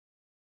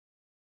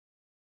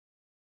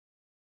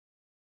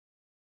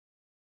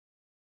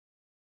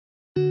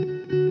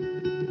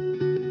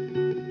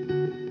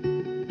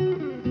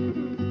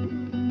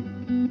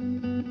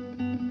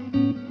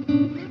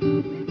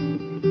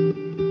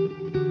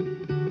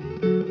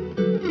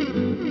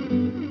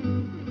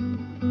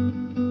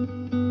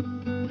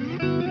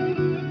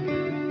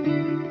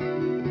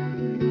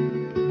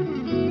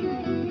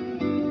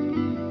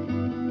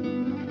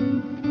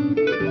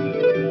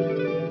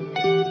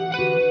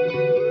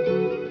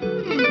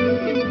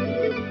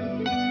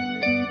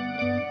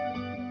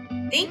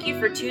Thank you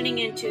for tuning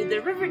into the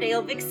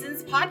Riverdale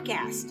Vixens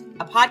podcast,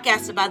 a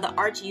podcast about the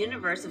Archie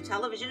universe of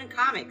television and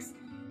comics.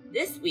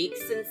 This week,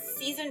 since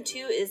season 2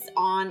 is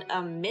on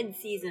a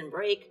mid-season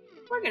break,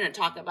 we're going to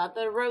talk about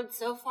the road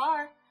so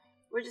far.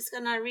 We're just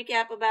going to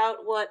recap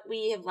about what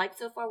we have liked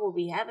so far, what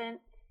we haven't,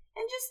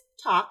 and just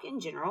talk in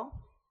general.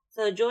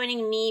 So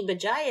joining me,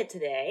 Bajaya,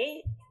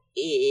 today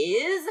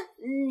is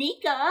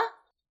Nika.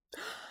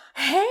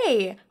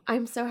 Hey,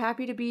 I'm so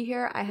happy to be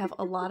here. I have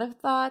a lot of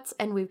thoughts,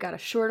 and we've got a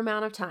short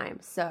amount of time,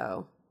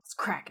 so let's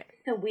crack it.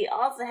 And we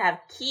also have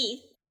Keith.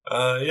 New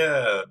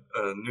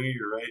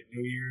year, right?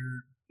 New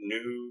year,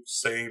 new,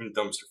 same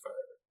dumpster fire.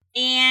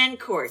 And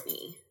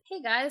Courtney.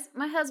 Hey guys,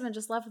 my husband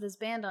just left with his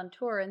band on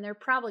tour, and they're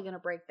probably going to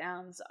break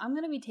down, so I'm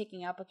going to be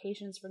taking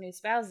applications for new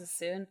spouses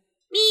soon.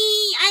 Me,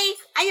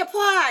 I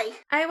apply.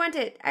 I want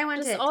it.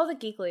 Just all the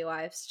geekly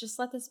wives. Just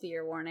let this be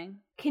your warning.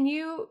 Can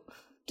you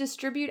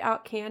distribute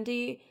out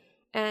candy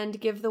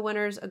and give the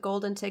winners a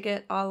golden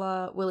ticket a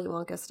la Willy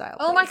Wonka style,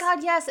 Oh my please?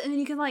 god, yes, and then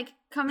you can,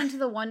 come into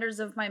the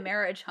wonders of my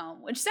marriage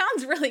home, which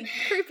sounds really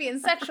creepy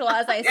and sexual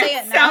as I say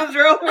it now. Sounds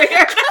real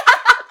weird.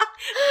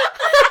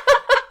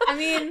 I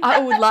mean...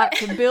 I would like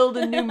to build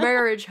a new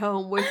marriage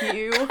home with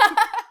you. That's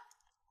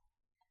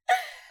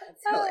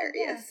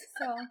hilarious.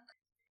 So,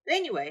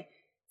 Anyway,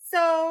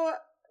 so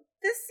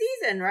this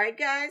season, right,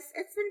 guys?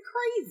 It's been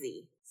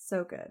crazy.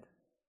 So good.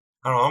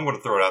 I don't know, I'm going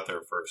to throw it out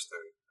there first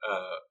then.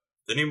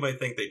 Did anybody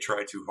think they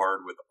tried too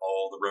hard with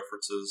all the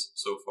references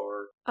so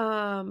far?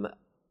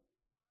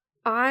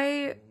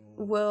 I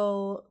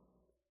will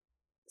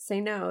say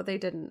no, they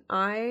didn't.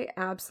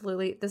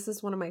 This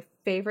is one of my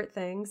favorite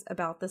things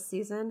about this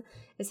season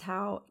is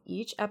how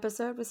each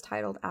episode was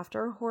titled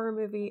after a horror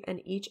movie, and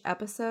each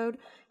episode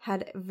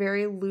had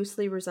very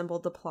loosely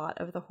resembled the plot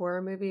of the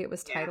horror movie it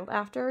was titled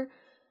after.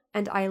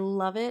 And I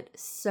love it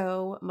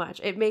so much.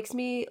 It makes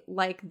me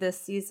like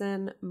this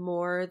season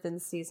more than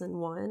season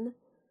 1.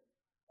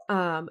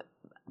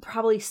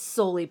 Probably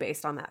solely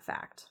based on that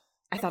fact.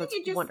 I thought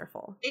it's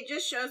wonderful. It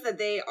just shows that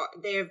they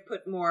have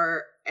put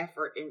more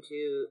effort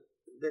into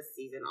this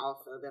season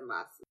also than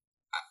last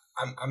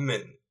season. I'm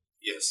in.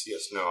 Yes,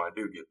 no, I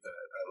do get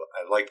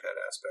that. I like that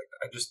aspect.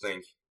 I just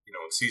think, in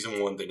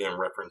season 1, they didn't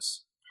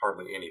reference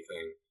hardly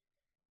anything.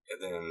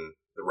 And then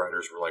the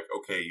writers were like,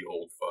 okay, you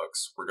old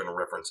fucks, we're going to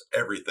reference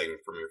everything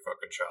from your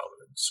fucking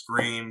childhood.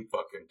 Scream,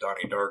 fucking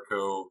Donnie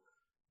Darko.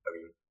 I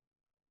mean,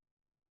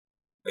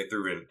 they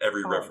threw in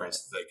every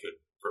reference they could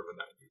from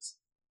the 90s.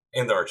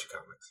 And the Archie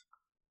comics.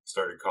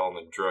 Started calling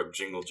it drug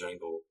jingle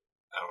jangle.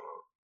 I don't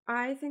know.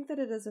 I think that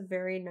it is a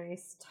very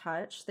nice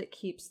touch that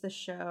keeps the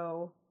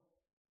show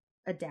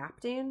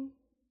adapting.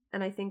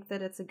 And I think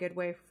that it's a good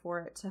way for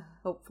it to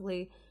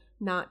hopefully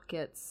not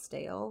get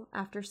stale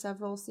after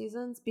several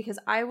seasons. Because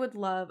I would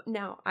love...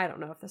 Now, I don't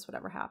know if this would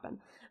ever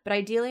happen. But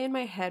ideally in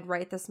my head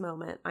right this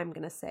moment, I'm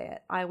going to say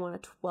it. I want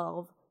a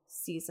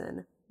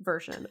 12-season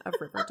version of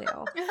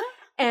Riverdale.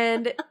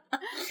 And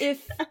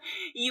if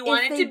you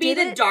want it to be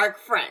the Dark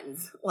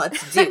Friends,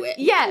 let's do it.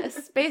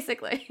 Yes,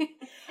 basically.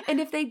 And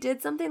if they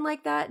did something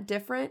like that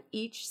different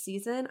each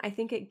season, I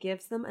think it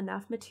gives them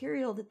enough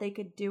material that they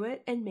could do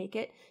it and make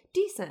it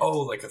decent.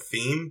 Oh, like a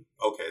theme?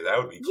 Okay, that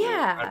would be cool.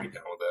 Yeah. I'd be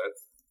down with that.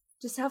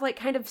 Just have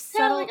kind of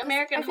subtle... like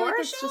American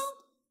Horror Show?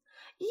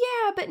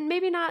 Yeah, but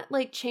maybe not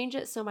change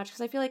it so much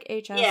because I feel like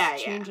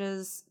HS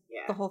changes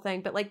the whole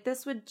thing. But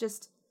this would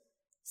just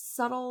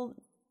subtle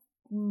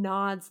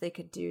nods they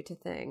could do to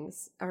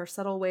things or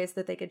subtle ways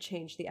that they could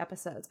change the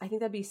episodes. I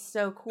think that'd be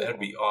so cool. That'd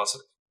be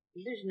awesome.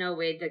 There's no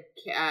way the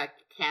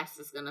cast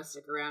is gonna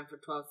stick around for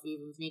 12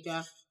 seasons,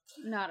 Nika.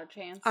 not a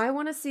chance. I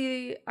want to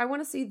see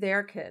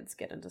their kids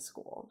get into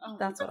school. Oh,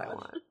 that's what I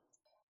want.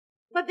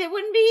 But they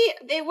wouldn't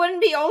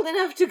be old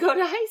enough to go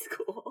to high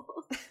school.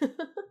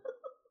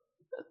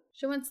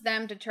 She wants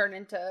them to turn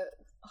into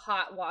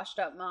hot,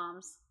 washed-up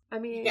moms. I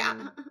mean,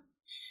 yeah.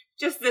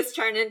 Just this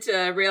turn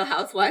into Real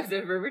Housewives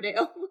of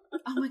Riverdale.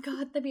 Oh my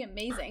god, that'd be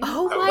amazing.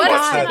 Oh I my would watch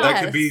god,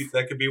 that. yes.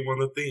 That could be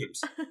one of the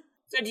themes.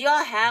 So do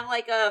y'all have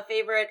a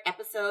favorite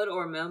episode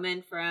or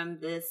moment from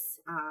this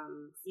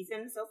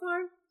season so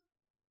far?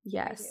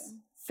 Yes.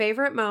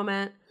 Favorite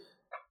moment,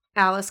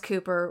 Alice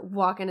Cooper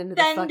walking into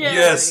the Thunder. fucking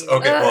Yes.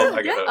 party. Okay. Well,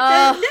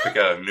 I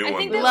got a new I one.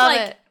 think then. Love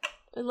that's it.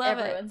 I love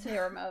it. everyone's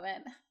favorite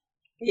moment.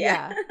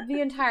 Yeah.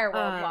 The entire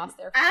world lost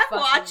their I've fucking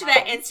watched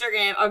that minds.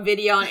 a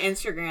video on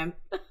Instagram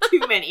too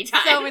many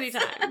times. So many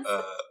times.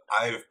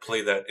 I've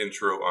played that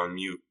intro on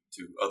mute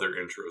to other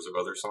intros of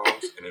other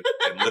songs, and it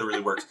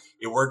literally works.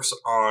 It works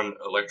on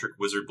Electric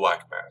Wizard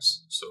Black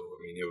Mass, so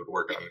I mean, it would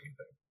work on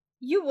anything.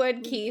 You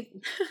would, Keith.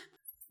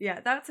 Yeah,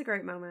 that's a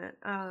great moment.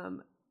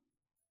 Can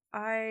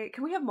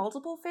we have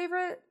multiple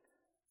favorite?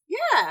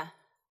 Yeah.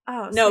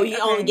 Oh, No, see, you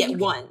okay. only get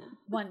one.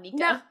 One, Nika.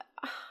 No,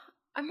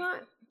 I'm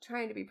not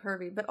trying to be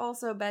pervy, but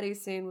also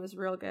Betty's scene was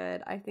real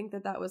good. I think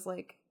that was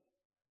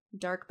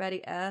Dark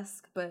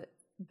Betty-esque, but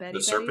Betty.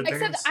 The serpent Betty.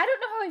 Except dance? I don't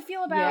know how I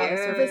feel about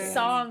Yeah. the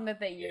song that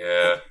they used.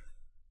 Yeah,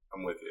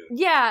 I'm with you.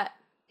 Yeah,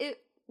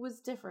 it was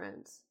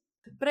different.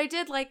 But I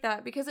did like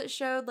that because it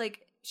showed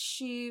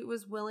she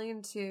was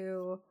willing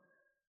to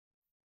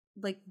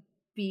like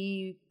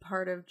be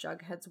part of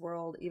Jughead's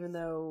world, even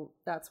though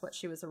that's what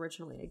she was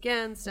originally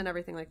against and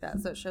everything like that.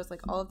 So it shows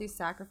like all of these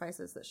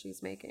sacrifices that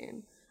she's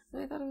making.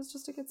 And I thought it was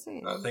just a good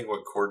scene. I think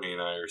what Courtney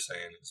and I are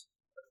saying is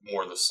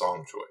more the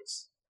song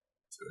choice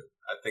to it.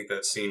 I think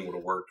that scene would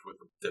have worked with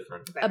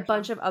a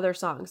bunch of other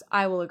songs.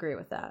 I will agree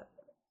with that.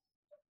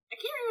 I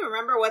can't even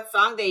remember what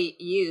song they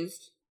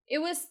used. It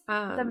was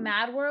The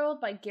Mad World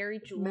by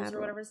Gary Jules or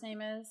whatever his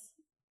name is.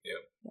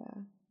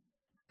 Yeah.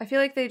 I feel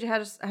like they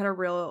had a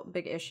real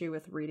big issue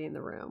with reading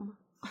the room.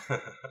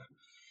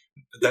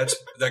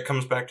 That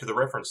comes back to the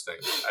reference thing.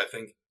 I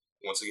think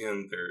once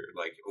again they're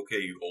like,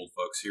 okay, you old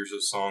fucks, here's a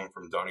song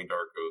from Donnie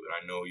Darko that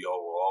I know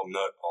y'all will all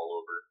nut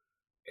all over,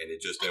 and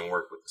it just didn't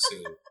work with the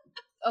scene.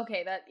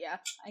 Okay,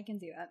 I can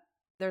see that.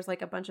 There's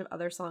like a bunch of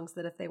other songs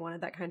that if they wanted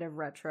that kind of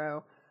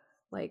retro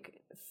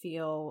like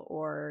feel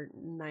or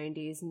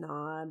 90s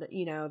nod,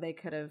 you know, they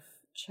could have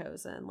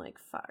chosen like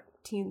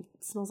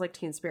Smells Like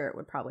Teen Spirit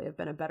would probably have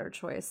been a better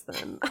choice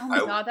than oh my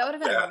god, that would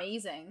have been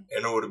amazing.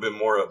 And it would have been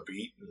more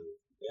upbeat.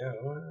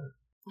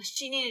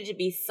 She needed to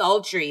be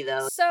sultry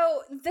though.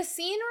 So the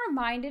scene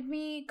reminded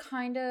me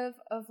kind of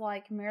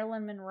like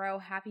Marilyn Monroe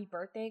Happy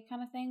Birthday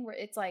kind of thing, where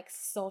it's like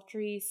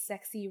sultry,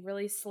 sexy,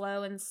 really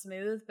slow and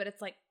smooth, but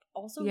it's like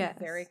also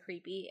very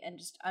creepy and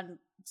just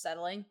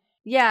unsettling.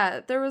 Yeah,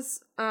 there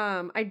was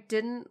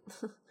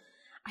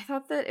I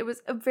thought that it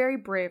was a very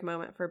brave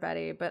moment for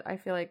Betty, but I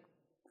feel like,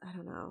 I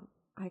don't know,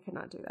 I could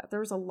not do that. There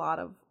was a lot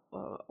of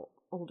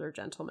older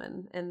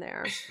gentlemen in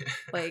there.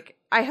 Like,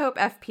 I hope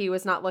FP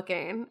was not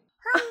looking.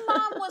 Her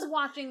mom was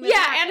watching this.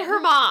 Yeah, and her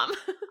mom.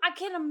 I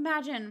can't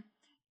imagine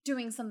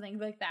doing something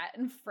like that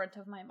in front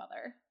of my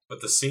mother.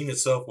 But the scene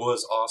itself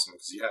was awesome,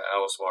 because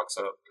Alice walks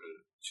up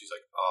and she's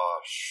like,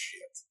 oh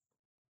shit.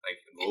 Like,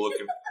 the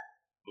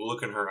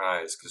look in her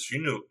eyes, because she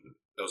knew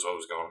that was what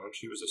was going on.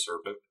 She was a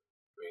serpent.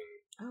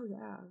 Oh,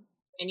 yeah.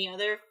 Any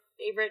other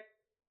favorite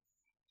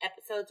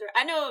episodes?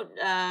 I know,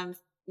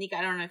 Nika,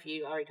 I don't know if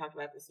you already talked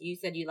about this. You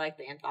said you liked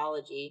the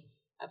anthology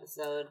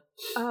episode.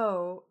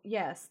 Oh,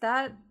 yes.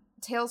 That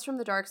Tales from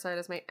the Dark Side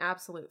is my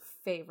absolute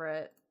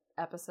favorite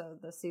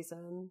episode this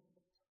season.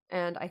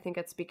 And I think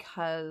it's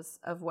because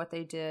of what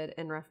they did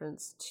in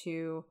reference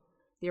to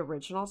the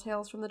original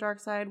Tales from the Dark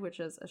Side,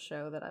 which is a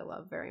show that I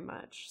love very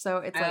much. So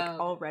it's like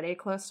already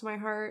close to my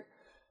heart.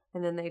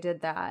 And then they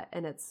did that,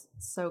 and it's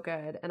so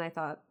good. And I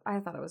thought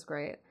it was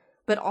great.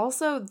 But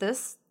also,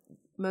 this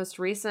most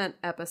recent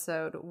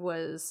episode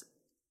was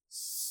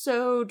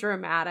so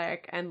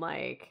dramatic and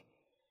like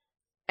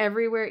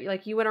everywhere.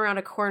 Like you went around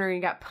a corner and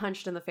you got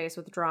punched in the face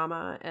with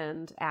drama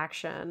and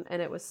action,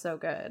 and it was so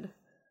good.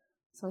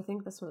 So I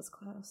think this one is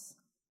close.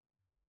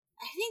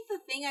 I think the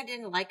thing I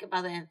didn't like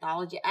about the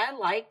anthology, I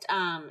liked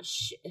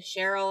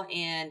Cheryl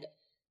and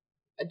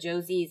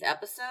Josie's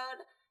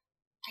episode.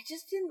 I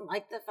just didn't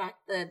like the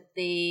fact that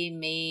they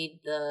made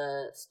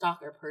the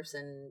stalker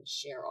person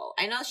Cheryl.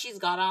 I know she's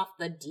got off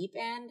the deep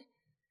end.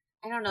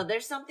 I don't know.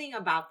 There's something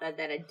about that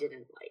I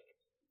didn't like.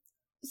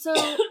 So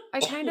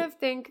I kind of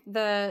think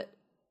that,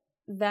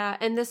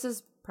 and this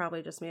is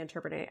probably just me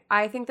interpreting it,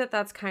 I think that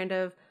that's kind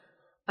of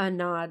a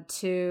nod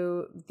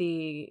to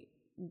the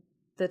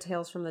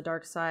Tales from the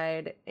Dark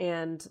Side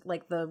and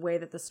like the way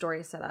that the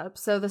story is set up.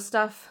 So the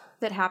stuff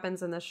that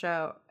happens in the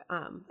show,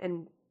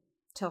 and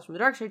Tales from the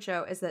Dark Side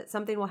show, is that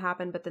something will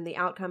happen, but then the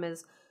outcome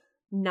is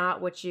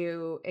not what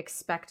you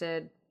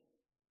expected.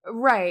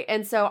 Right.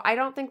 And so I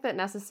don't think that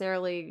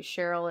necessarily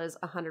Cheryl is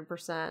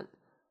 100%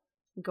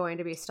 going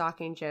to be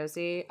stalking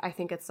Josie. I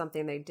think it's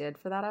something they did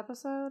for that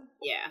episode.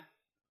 Yeah.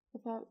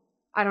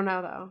 I don't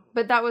know though.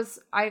 But that was,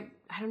 I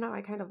don't know,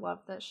 I kind of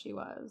loved that she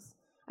was.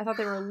 I thought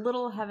they were a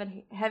little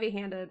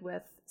heavy-handed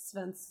with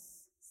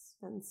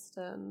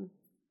Svensson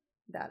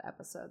that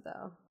episode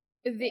though.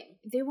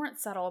 They weren't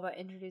subtle about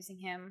introducing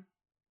him.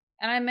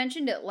 And I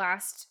mentioned it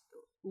last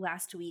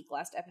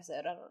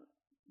episode. I don't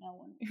know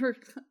when we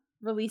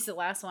released the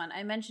last one.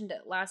 I mentioned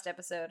it last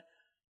episode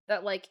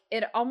that like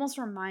it almost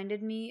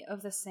reminded me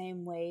of the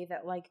same way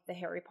that like the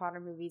Harry Potter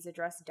movies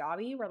address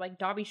Dobby, where like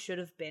Dobby should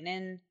have been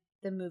in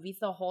the movies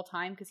the whole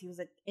time because he was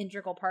an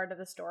integral part of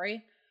the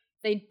story.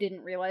 They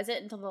didn't realize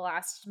it until the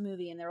last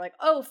movie, and they're like,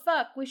 "Oh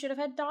fuck, we should have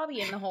had Dobby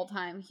in the whole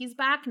time. He's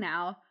back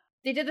now."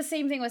 They did the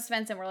same thing with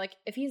Svensson. We're like,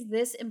 if he's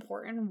this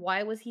important,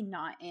 why was he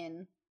not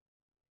in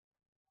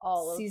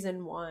all of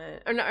season 1?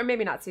 Or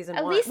maybe not season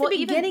 1. At least the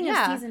beginning of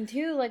season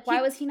 2. Like,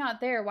 why was he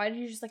not there? Why did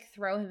you just like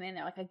throw him in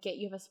there? Like, I get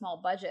you have a small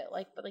budget,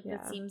 like, but like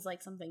that seems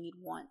like something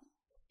you'd want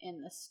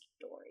in the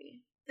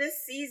story. This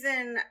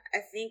season, I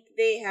think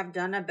they have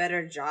done a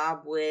better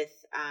job with.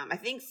 I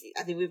think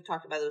we've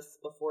talked about this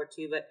before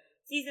too, but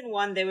season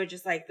 1 they were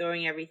just like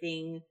throwing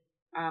everything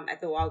at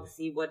the wall to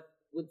see what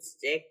would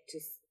stick to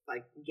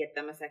like get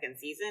them a second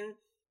season.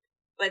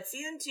 But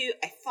season 2,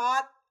 I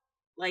thought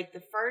like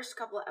the first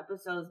couple of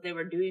episodes they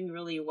were doing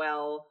really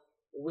well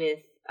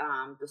with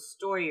the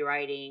story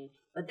writing,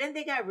 but then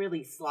they got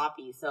really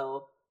sloppy.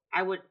 So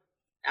I would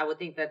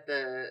think that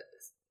the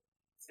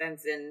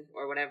Svensson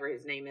or whatever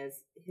his name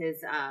is,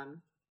 his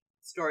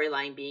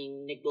storyline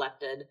being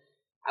neglected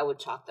I would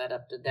chalk that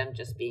up to them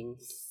just being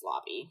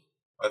sloppy.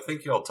 I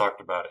think y'all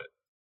talked about it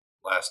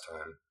last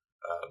time.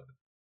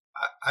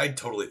 I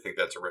totally think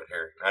that's a red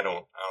herring. I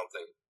don't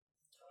think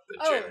the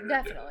janitor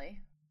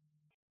definitely.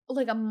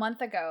 Like a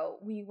month ago,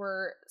 we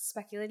were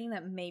speculating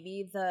that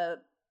maybe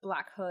the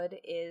Black Hood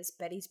is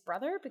Betty's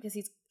brother, because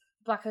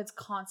Black Hood's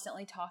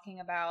constantly talking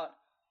about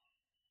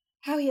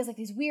how he has like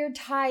these weird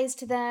ties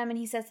to them, and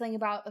he says something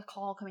about the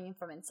call coming in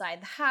from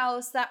inside the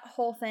house, that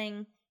whole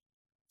thing.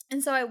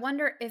 And so I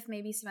wonder if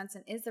maybe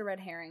Svensson is the red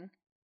herring.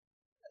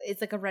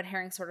 It's like a red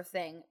herring sort of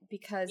thing,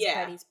 because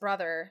Betty's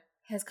brother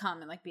has come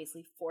and like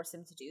basically forced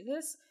him to do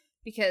this.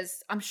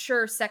 Because I'm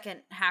sure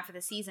second half of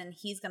the season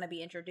he's going to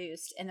be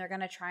introduced, and they're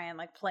going to try and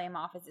like play him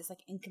off as this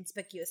like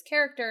inconspicuous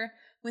character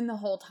when the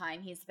whole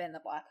time he's been the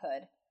Black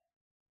Hood.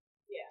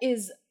 Yeah,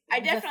 I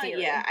definitely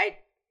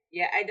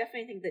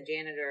think the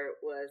janitor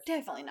was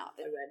definitely not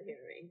the red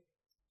herring.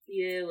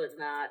 He was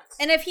not.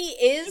 And if he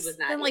is,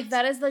 then like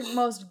that is the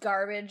most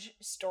garbage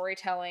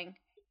storytelling.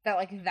 That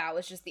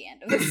was just the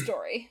end of the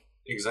story.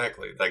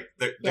 Exactly. Like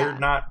they're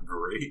not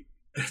great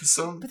at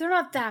some, but they're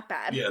not that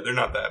bad. Yeah, they're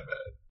not that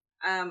bad.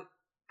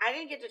 I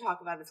didn't get to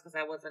talk about this because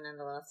I wasn't in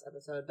the last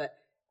episode, but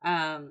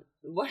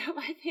one of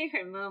my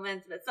favorite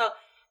moments. But so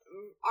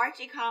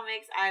Archie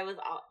comics, I've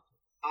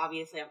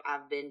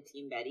been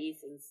Team Betty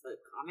since the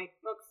comic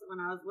books when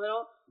I was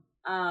little.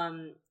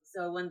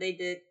 So when they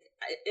did,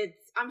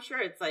 I'm sure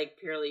it's like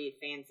purely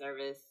fan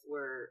service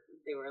where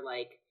they were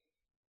like,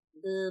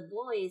 the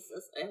boys,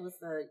 it was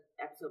the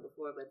episode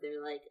before, but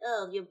they're like,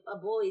 oh, a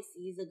boy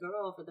sees a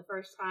girl for the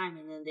first time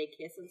and then they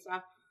kiss and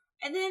stuff.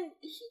 And then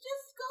he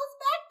just goes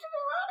back to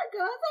Veronica.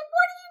 I was like,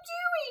 what are you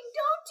doing?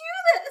 Don't do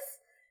this.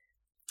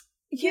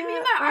 Give me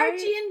my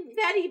Archie and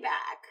Betty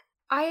back.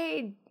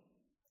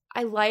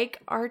 I like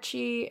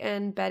Archie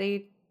and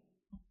Betty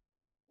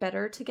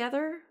better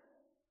together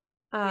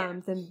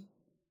than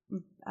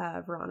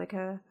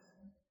Veronica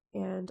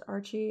and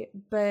Archie.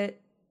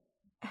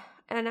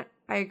 And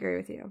I agree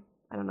with you.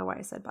 I don't know why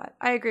I said but.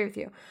 I agree with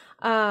you.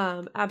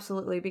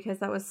 Absolutely, because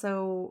that was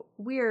so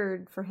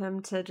weird for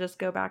him to just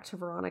go back to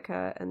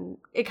Veronica, and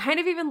it kind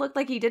of even looked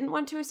like he didn't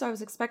want to, so I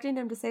was expecting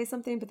him to say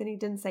something, but then he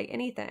didn't say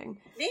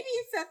anything. Maybe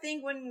it's that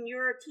thing when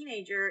you're a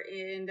teenager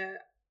and a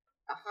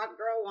hot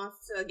girl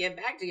wants to get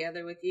back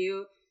together with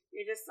you.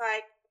 You're just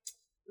like,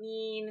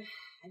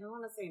 I don't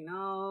want to say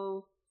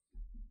no.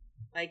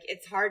 Like,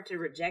 it's hard to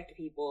reject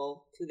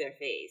people to their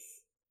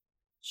face.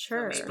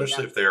 Sure.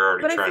 Especially if they're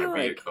already trying to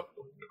be a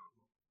couple.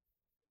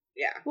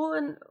 Yeah.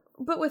 Well,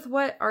 but with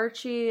what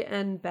Archie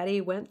and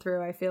Betty went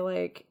through, I feel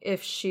like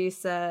if she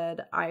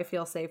said, I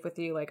feel safe with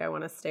you, like I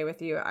want to stay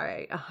with you,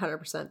 I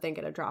 100% think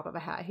at a drop of a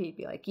hat, he'd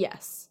be like,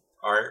 yes.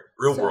 All right.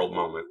 Real world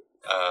moment.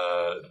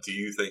 Do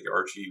you think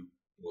Archie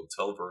will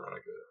tell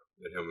Veronica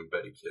that him and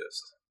Betty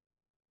kissed?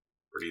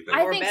 Or do you think...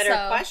 Or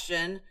better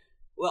question,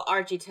 will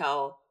Archie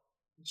tell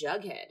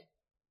Jughead?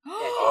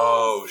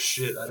 Oh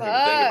shit, I didn't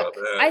even think about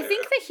that. I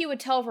think that he would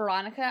tell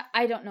Veronica.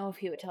 I don't know if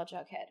he would tell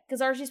Jughead, because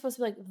Archie's supposed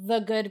to be like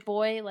the good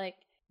boy, like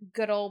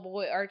good old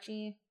boy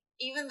Archie.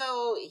 Even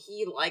though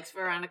he likes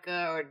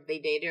Veronica or they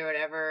dated or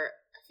whatever,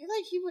 I feel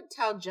like he would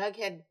tell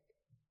Jughead.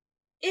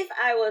 If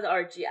I was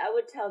Archie, I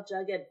would tell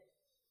Jughead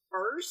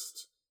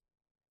first.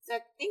 So I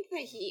think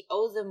that he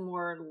owes him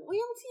more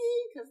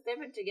loyalty because they've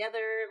been together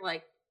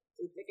like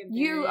through thick and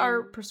thin. You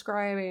are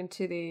prescribing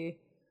to the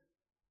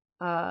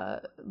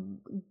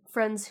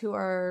friends who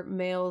are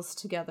males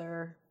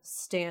together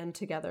stand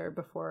together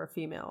before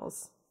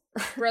females.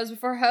 Bros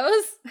before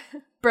hoes?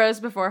 Bros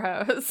before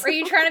hoes. Are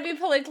you trying to be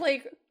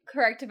politically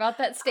correct about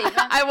that statement?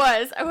 I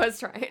was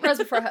trying. Bros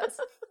before hoes.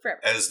 Forever.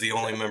 As the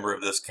only member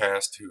of this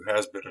cast who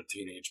has been a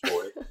teenage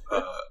boy,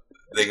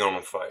 they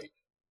gonna fight.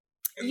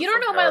 You don't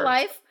know my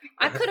life.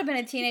 I could have been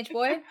a teenage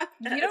boy.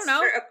 You don't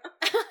know.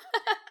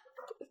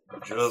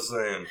 I'm just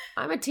saying.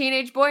 I'm a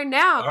teenage boy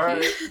now. All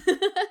right.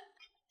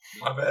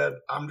 My bad.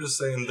 I'm just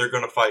saying they're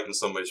gonna fight in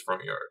somebody's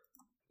front yard.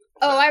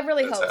 I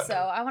really hope so.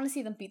 I want to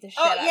see them beat the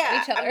shit out of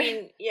each other. I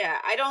mean,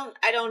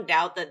 I don't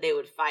doubt that they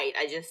would fight.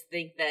 I just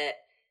think that,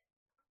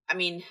 I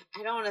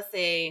don't want to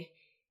say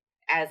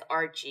as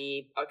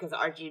Archie, because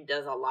Archie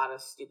does a lot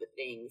of stupid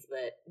things,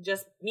 but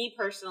just me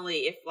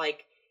personally,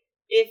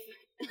 if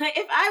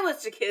I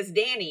was to kiss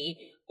Danny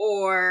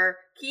or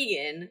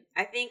Keegan,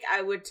 I think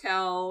I would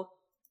tell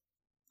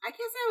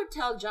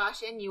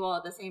Josh and you all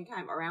at the same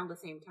time, around the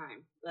same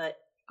time, but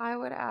I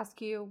would ask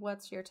you,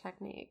 what's your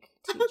technique?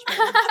 Teach me.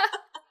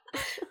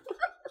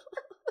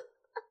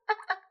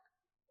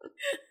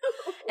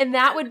 And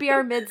that would be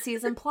our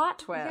mid-season plot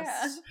twist.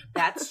 Yeah,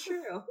 that's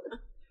true.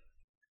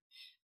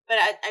 But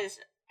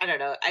I don't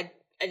know. I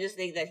just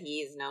think that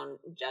he's known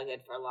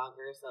Jughead for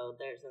longer, so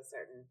there's a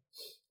certain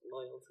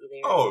loyalty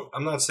there. Oh,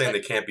 I'm not saying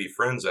they can't be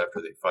friends after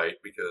they fight,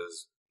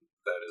 because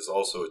that is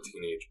also a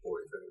teenage boy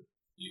thing.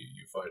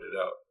 You fight it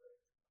out.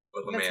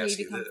 But let me ask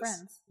you this.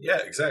 Friends. Yeah,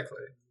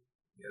 exactly.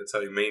 Yeah, that's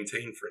how you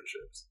maintain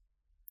friendships.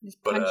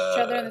 Just punch each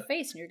other in the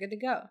face and you're good to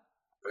go.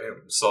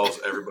 Bam. Solves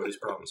everybody's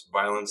problems.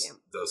 Violence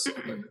does solve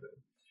everything.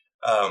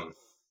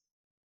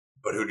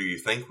 But who do you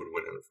think would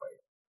win in a fight?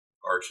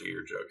 Archie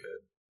or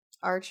Jughead?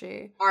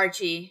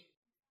 Archie.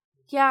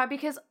 Yeah,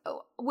 because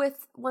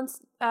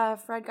once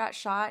Fred got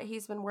shot,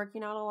 he's been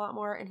working out a lot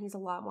more, and he's a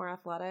lot more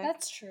athletic.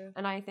 That's true.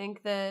 And I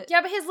think that...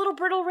 Yeah, but his little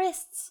brittle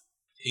wrists.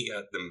 He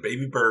got them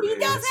baby bird hands.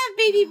 He does have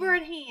baby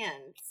bird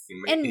hands.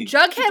 And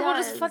Jughead will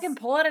just fucking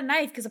pull out a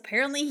knife, because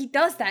apparently he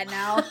does that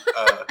now.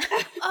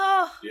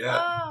 Yeah.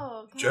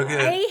 God. Jughead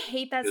I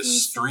hate that scene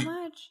so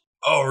much.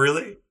 Oh,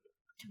 really?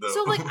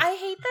 So, like, I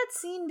hate that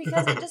scene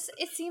because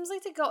it seems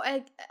like to go,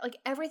 like,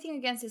 everything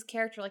against his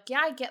character. Like, yeah,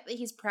 I get that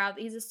he's proud,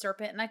 that he's a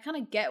serpent, and I kind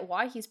of get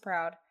why he's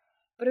proud.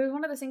 But it was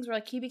one of those things where,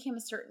 like, he became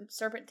a certain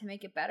serpent to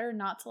make it better,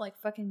 not to, like,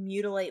 fucking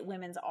mutilate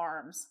women's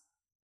arms.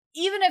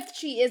 Even if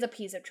she is a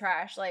piece of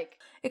trash, like...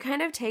 It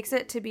kind of takes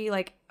it to be,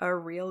 like, a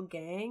real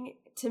gang.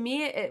 To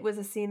me, it was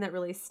a scene that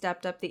really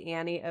stepped up the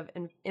ante of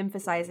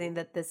emphasizing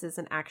that this is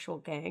an actual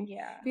gang.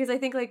 Yeah. Because I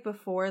think, like,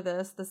 before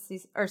this,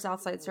 or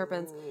Southside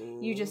Serpents,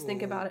 you just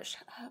think about it...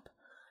 Shut up.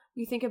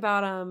 You think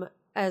about them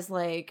as,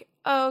 like,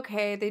 oh,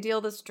 okay, they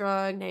deal this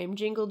drug named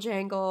Jingle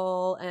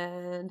Jangle,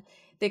 and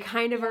they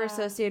kind of are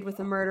associated with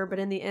the murder, but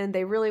in the end,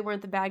 they really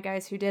weren't the bad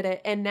guys who did it.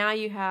 And now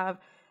you have...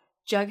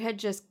 Jughead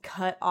just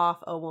cut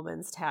off a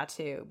woman's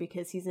tattoo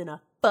because he's in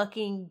a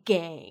fucking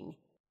gang.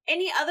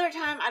 Any other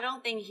time, I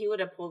don't think he would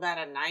have pulled out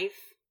a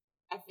knife.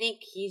 I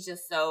think he's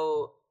just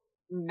so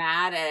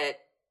mad at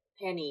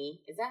Penny.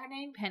 Is that her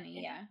name?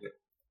 Penny, yeah.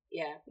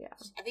 Yeah.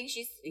 I think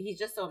he's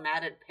just so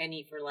mad at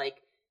Penny for, like,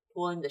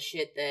 pulling the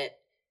shit that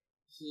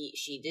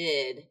she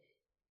did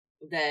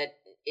that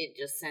it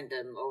just sent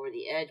him over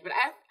the edge. But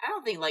I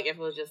don't think, like, if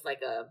it was just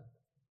like a...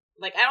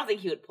 Like, I don't think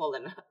he would pull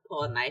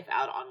a knife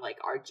out on, like,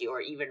 Archie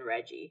or even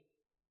Reggie.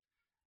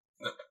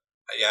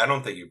 Yeah, I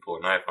don't think he'd pull a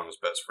knife on his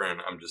best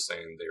friend. I'm just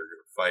saying they were going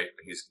to fight.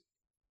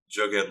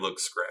 Jughead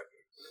looks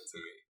scrappy to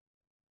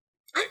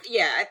me.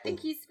 I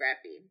think he's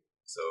scrappy.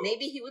 So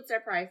maybe he would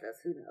surprise us.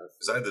 Who knows?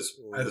 Because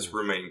I had this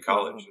roommate in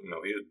college. You know,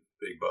 he had a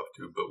big buff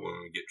too. But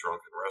when we get drunk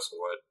and wrestle,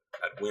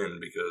 I'd win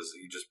because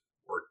he just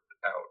worked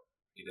out.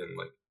 He didn't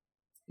like.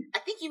 I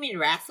think you mean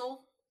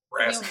wrestle.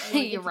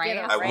 You're right.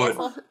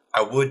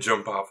 I would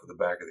jump off of the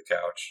back of the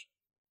couch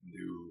and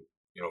do,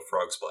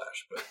 frog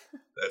splash, but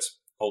that's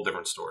a whole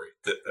different story.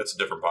 That's a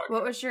different podcast.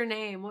 What was your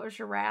name? What was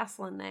your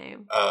wrestling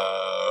name?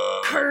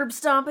 Curb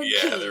Stomping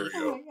Keith. Yeah, there we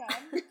go. Oh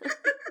my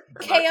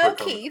God.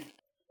 KO Keith.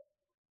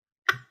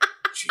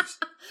 Jeez.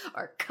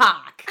 Or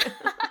Cock.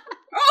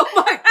 Oh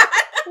my God.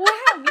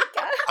 Wow,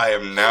 Mika. I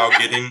am now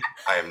getting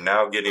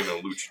a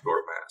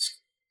luchador mask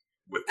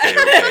with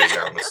KOK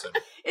down the center.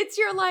 It's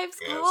your life's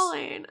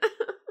calling.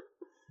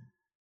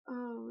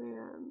 Oh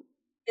man.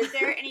 Is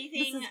there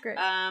anything This is great.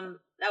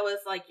 that was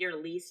like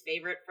your least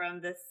favorite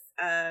from this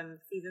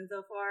season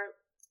so far?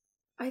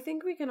 I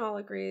think we can all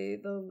agree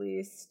the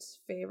least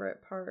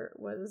favorite part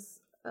was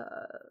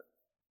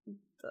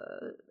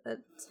the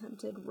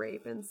attempted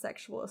rape and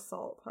sexual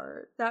assault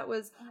part. That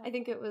was I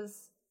think it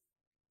was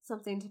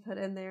something to put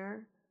in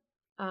there.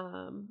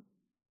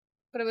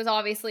 But it was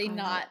obviously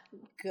not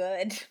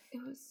good.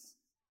 It was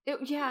it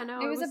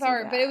was a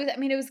part, but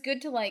it was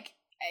good to, like,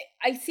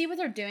 I see what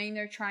they're doing.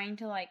 They're trying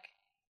to, like,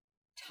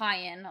 tie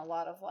in a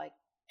lot of, like,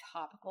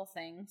 topical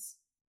things,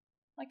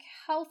 like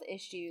health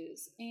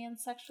issues and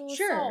sexual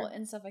assault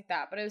and stuff like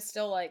that. But it was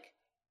still, like,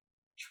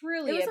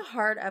 truly it was a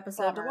hard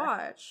episode to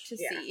watch to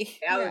see.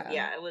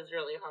 It was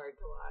really hard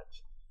to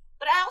watch.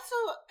 But I also,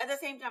 at the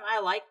same time,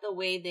 I like the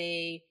way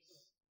they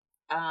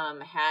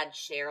had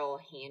Cheryl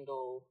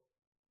handle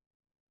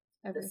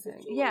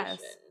everything. Yes.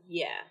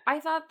 Yeah. I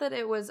thought that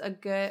it was a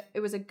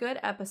good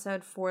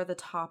episode for the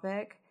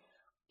topic.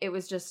 It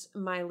was just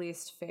my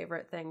least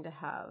favorite thing to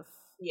have.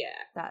 Yeah.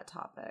 That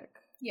topic.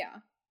 Yeah.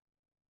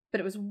 But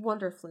it was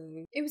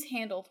wonderfully. It was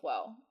handled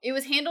well. It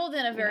was handled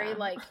in a very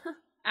like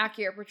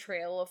accurate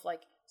portrayal of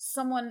like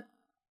someone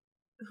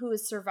who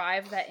has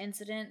survived that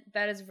incident.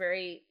 That is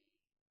very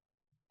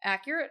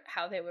accurate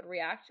how they would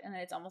react, and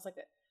it's almost like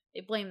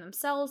they blame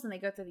themselves and they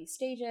go through these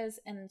stages.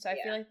 And so I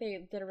feel like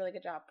they did a really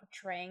good job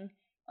portraying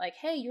like,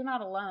 hey, you're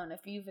not alone. If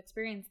you've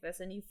experienced this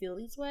and you feel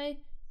this way,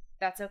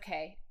 that's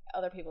okay.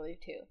 Other people do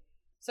too.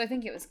 So I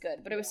think it was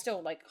good, but it was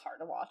still like hard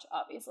to watch,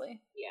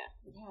 obviously. Yeah.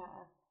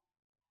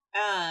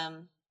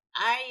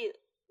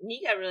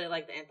 Nika really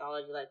liked the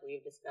anthology, like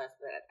we've discussed,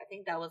 but I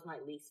think that was my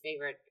least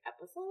favorite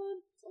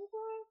episode so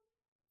far.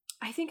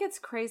 I think it's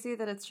crazy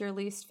that it's your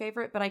least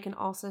favorite, but I can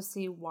also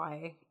see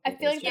why. I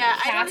feel like the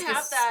cast is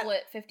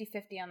split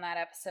 50-50 on that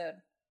episode.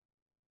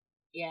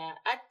 Yeah,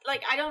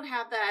 I don't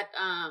have that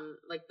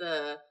like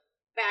the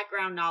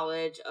background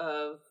knowledge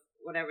of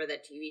whatever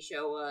that TV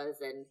show was,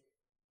 and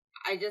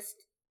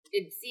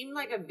it seemed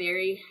like a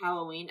very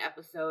Halloween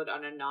episode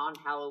on a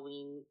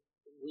non-Halloween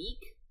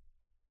week.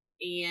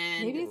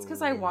 And maybe it's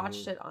because I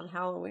watched it on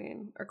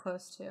Halloween or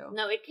close to.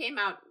 No, it came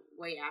out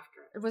way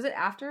after. Was it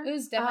after? It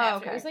was definitely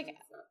after. Okay. It was like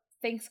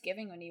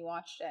Thanksgiving when you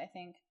watched it, I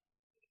think.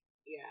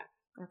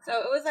 Yeah. Okay. So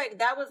it was like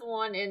that was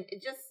one, and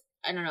it just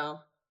I don't know.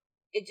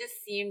 It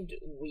just seemed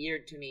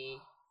weird to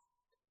me.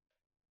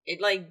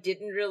 It like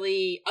didn't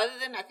really, other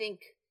than I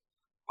think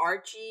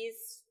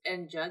Archie's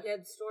and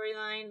Jughead's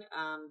storyline.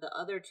 The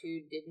other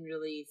two didn't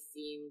really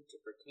seem to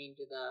pertain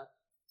to the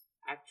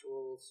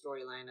actual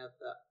storyline of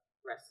the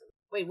rest of it.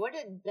 Wait, what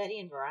did Betty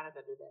and Veronica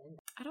do then?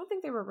 I don't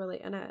think they were really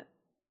in it.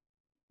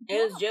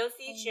 It was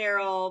Josie,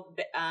 Cheryl,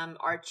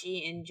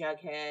 Archie, and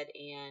Jughead,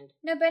 and...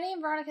 No, Betty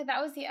and Veronica,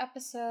 that was the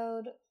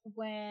episode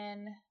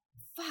when...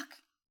 Fuck!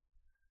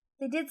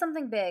 They did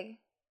something big.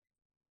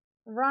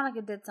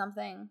 Veronica did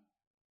something.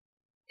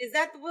 Is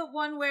that the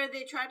one where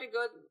they tried to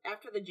go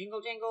after the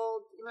Jingle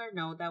Jangle dealer?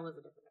 No, that was a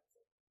different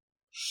episode.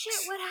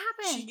 Shit, what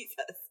happened?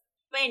 Jesus.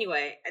 But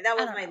anyway, that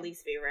was my know.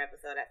 least favorite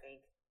episode, I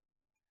think.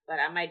 But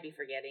I might be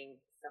forgetting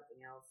something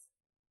else.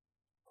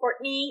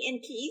 Courtney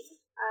and Keith,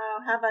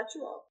 how about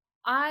you all?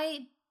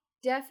 I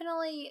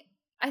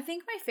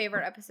think my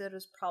favorite episode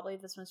was probably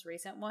this most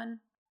recent one.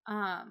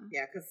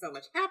 Yeah, because so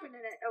much happened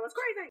in it. It was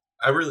crazy.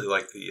 I really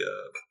like the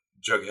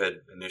Jughead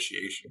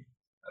initiation.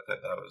 I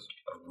thought that was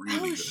a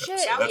really good shit.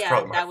 episode. Oh, That's yeah,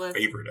 probably that my was-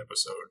 favorite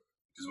episode.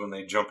 Because when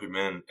they jump him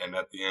in, and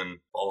at the end,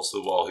 balls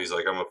to the wall, he's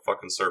like, I'm a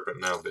fucking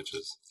serpent now,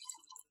 bitches.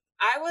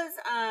 I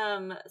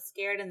was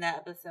scared in that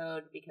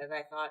episode because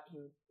I thought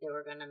they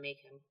were going to make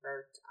him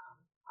hurt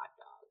Hot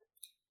Dog.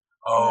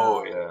 Oh,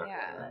 Oh, yeah.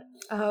 Yeah.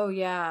 Oh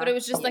yeah, But it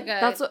was just like a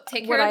that's what,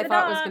 take what care of I the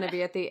thought was dog. going to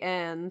be at the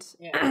end.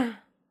 Yeah.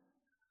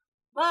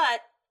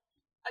 But,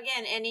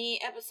 again, any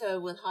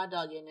episode with Hot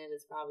Dog in it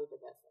is probably the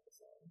best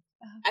episode.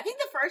 I think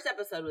the first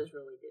episode was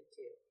really good,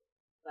 too.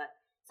 But,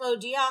 so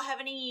do y'all have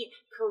any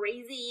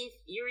crazy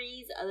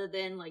theories other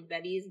than, like,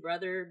 Betty's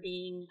brother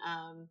being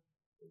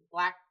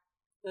Black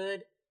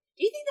Hood?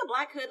 Do you think the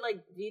Black Hood, like,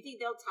 do you think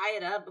they'll tie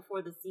it up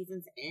before the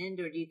season's end,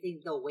 or do you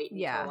think they'll wait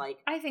until, Yeah. like,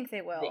 I think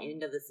they will. the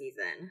end of the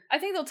season? I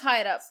think they'll tie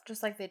it up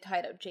just like they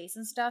tied up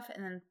Jason stuff,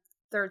 and then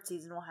third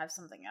season will have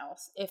something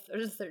else if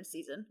there's a third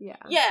season. Yeah.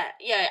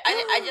 Yeah.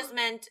 I just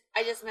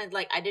meant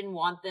like I didn't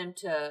want them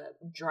to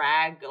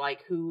drag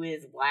like who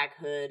is Black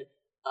Hood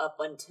up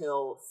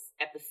until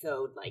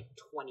episode like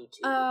 22.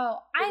 Oh,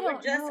 I We're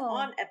don't just know.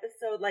 on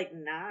episode like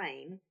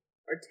 9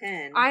 or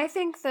 10. I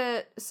think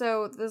that,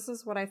 so this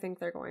is what I think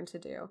they're going to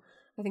do.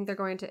 I think they're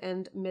going to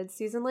end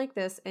mid-season like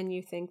this, and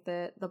you think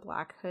that the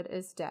Black Hood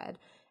is dead.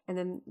 And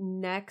then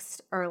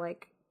next, or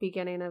like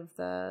beginning of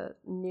the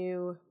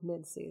new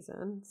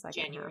mid-season,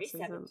 second January half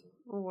season,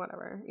 17th.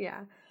 whatever,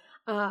 yeah.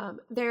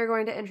 They're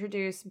going to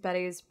introduce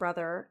Betty's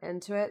brother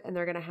into it, and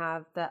they're going to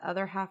have the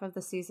other half of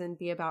the season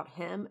be about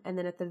him, and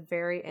then at the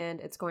very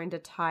end, it's going to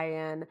tie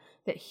in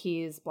that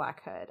he's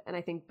Black Hood, and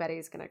I think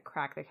Betty's going to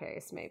crack the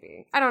case,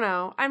 maybe. I don't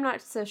know. I'm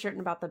not so certain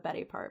about the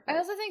Betty part. I But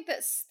also think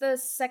that the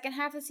second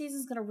half of the season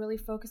is going to really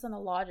focus on the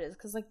lodges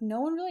because, like,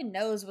 no one really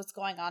knows what's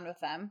going on with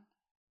them.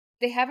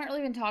 They haven't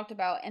really been talked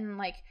about, and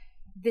like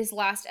this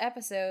last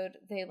episode,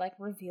 they like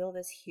reveal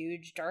this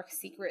huge dark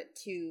secret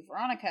to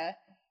Veronica,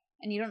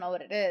 and you don't know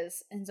what it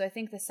is. And so I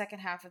think the second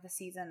half of the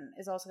season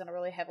is also going to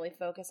really heavily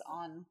focus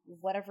on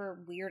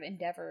whatever weird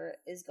endeavor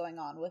is going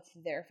on with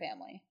their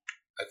family.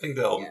 I think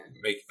they'll Yeah.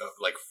 make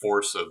like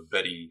force a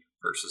Betty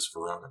versus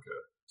Veronica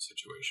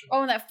situation.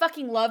 Oh, and that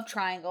fucking love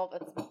triangle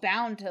that's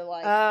bound to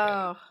like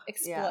oh,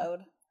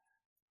 explode.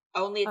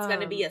 Only it's going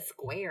to be Um, a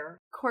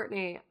square.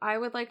 Courtney, I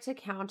would like to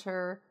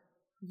counter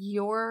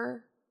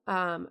your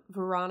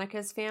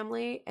Veronica's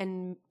family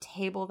and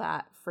table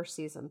that for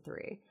season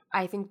 3.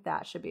 I think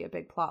that should be a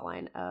big plot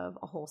line of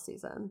a whole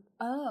season.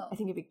 Oh, I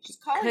think it'd be She's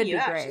calling could you be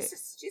out. great.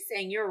 She's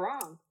saying you're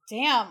wrong.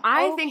 damn.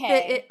 I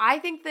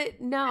think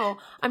that no,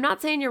 I'm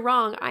not saying you're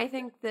wrong. I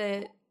think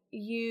that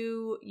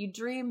you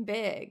dream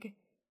big.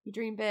 You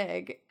dream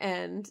big,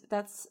 and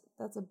that's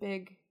a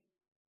big.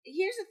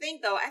 Here's the thing,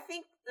 though. I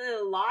think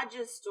the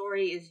Lodge's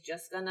story is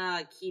just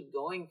gonna keep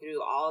going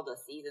through all the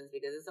seasons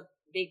because it's a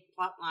big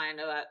plot line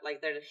about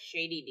like their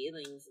shady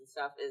dealings and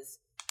stuff is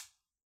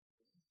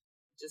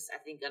just I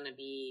think gonna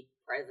be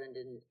present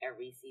in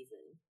every season.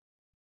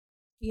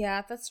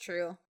 Yeah, that's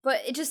true.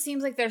 But it just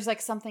seems like there's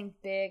like something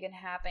big and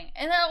happening.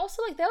 And then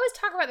also like they always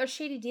talk about their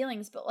shady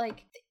dealings, but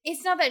like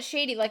it's not that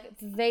shady. Like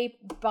they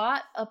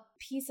bought a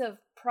piece of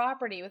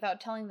property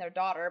without telling their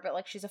daughter, but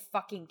like she's a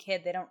fucking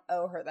kid. They don't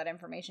owe her that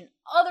information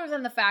other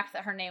than the fact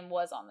that her name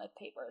was on the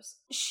papers.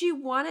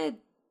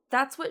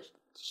 That's what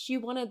she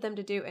wanted them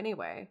to do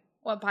anyway.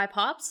 What, buy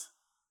Pops?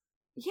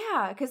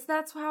 Yeah, because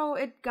that's how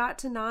it got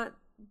to not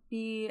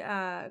be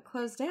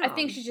closed down. I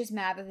think she's just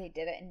mad that they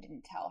did it and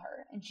didn't tell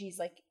her. And she's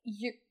like,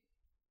 "You."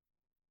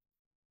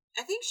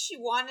 I think she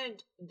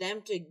wanted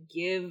them to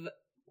give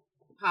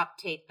Pop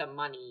Tate the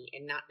money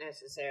and not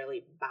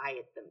necessarily buy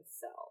it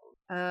themselves.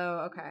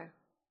 Oh, okay.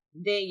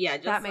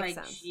 Just That makes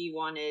like sense. she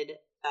wanted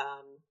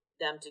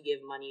them to give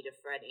money to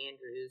Fred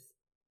Andrews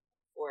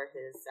for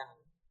his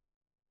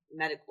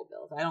medical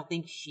bills. I don't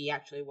think she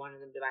actually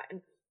wanted them to buy.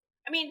 And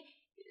I mean,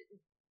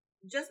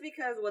 just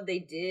because what they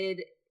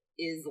did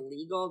is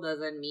legal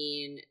doesn't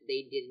mean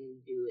they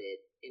didn't do it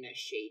in a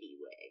shady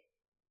way.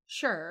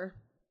 Sure.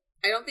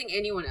 I don't think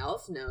anyone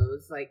else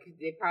knows. Like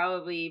they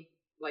probably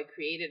like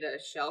created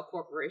a shell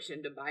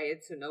corporation to buy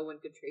it so no one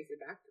could trace it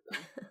back to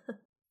them.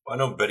 I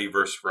know Betty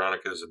versus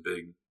Veronica is a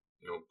big,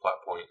 plot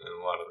point in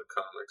a lot of the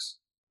comics.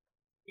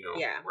 You know,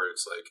 Yeah. where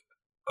it's like,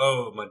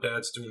 oh, my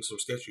dad's doing some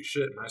sketchy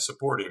shit and I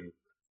support him.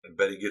 And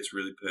Betty gets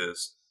really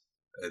pissed.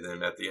 And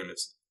then at the end,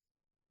 it's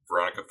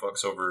Veronica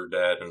fucks over her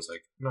dad and is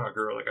like, "No,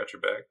 girl, I got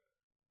your back."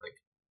 Like,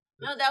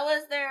 No, that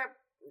was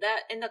that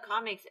in the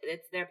comics.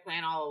 It's their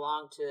plan all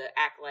along to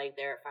act like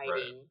they're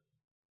fighting,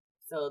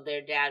 so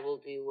their dad will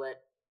do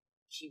what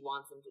she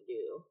wants him to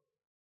do.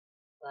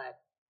 But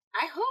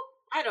I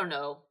don't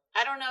know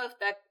if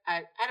that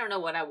I don't know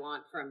what I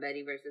want from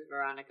Betty versus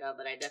Veronica,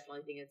 but I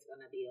definitely think it's going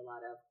to be a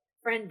lot of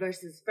friend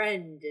versus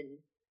friend, and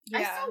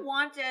I still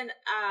want an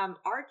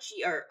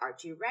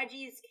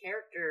Reggie's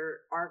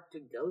character arc to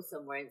go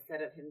somewhere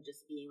instead of him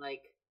just being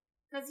like,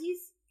 because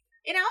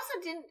it also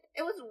didn't.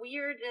 It was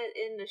weird that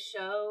in the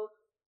show,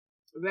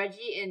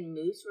 Reggie and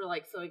Moose were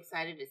like so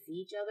excited to see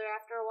each other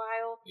after a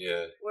while.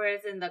 yeah.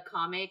 Whereas in the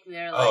comic,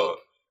 they're like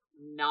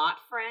not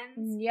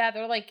friends. Yeah,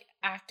 they're like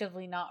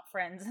actively not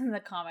friends in the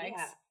comics.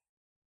 Yeah.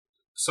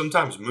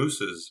 Sometimes Moose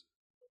is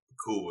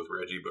cool with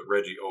Reggie, but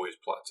Reggie always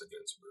plots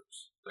against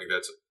Moose. Like,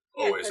 that's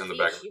always in the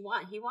back. He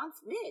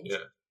wants Midge.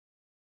 Yeah.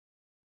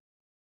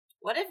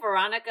 What if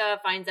Veronica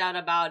finds out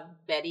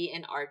about Betty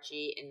and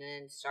Archie and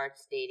then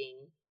starts dating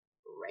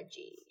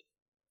Reggie?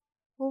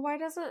 Well, why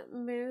doesn't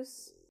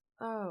Moose...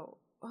 Oh.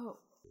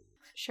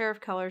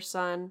 Sheriff Keller's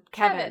son,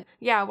 Kevin.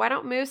 Yeah, why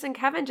don't Moose and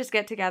Kevin just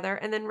get together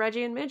and then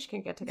Reggie and Midge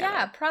can get together?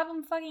 Yeah,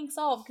 problem fucking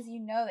solved, because you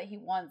know that he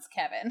wants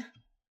Kevin.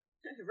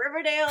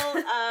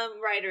 Riverdale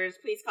writers,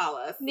 please call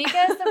us.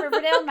 Nika's the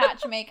Riverdale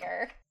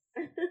matchmaker.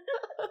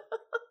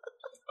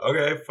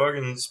 Okay,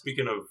 fucking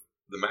speaking of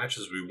the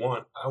matches we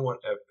want, I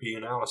want FP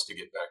and Alice to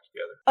get back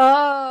together.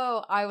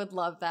 Oh, I would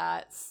love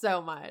that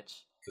so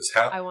much.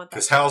 I want that.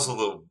 Because Hal's a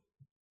little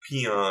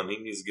peon. He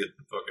needs to get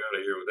the fuck out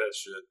of here with that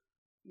shit.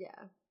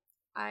 Yeah.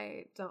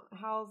 I don't...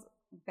 Hal's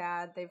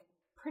bad. They've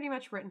pretty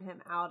much written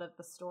him out of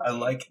the story. I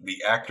like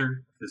the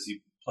actor because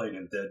he played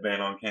in Dead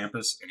Man on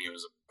Campus and he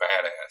was a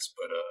badass.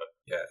 But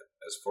yeah,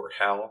 as for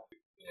Hal,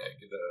 yeah,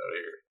 get that out of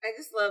here. I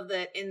just love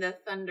that in the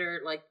Thunder,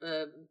 like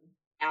the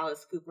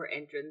Alice Cooper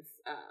entrance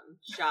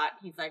shot,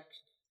 he's like,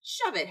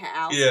 "Shove it,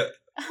 Hal." Yeah,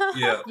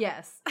 yeah.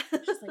 Yes.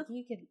 Just like,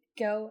 you could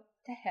go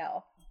to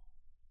hell.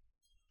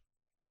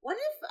 What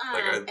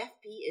if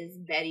FP is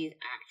Betty's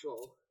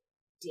actual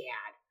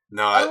dad?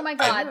 No, Oh my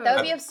god, that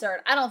would be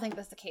absurd. I don't think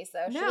that's the case,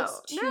 though. She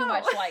looks too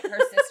much like her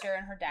sister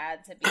and her dad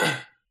to be.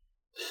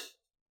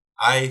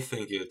 I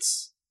think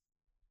it's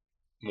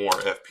more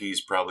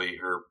FP's probably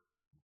her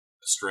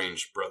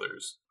estranged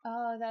brothers.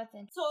 Oh, that's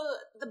interesting. So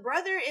the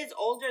brother is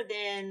older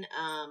than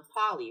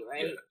Polly,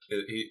 right?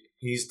 Yeah,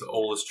 he's the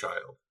oldest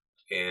child,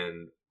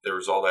 and there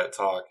was all that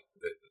talk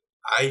that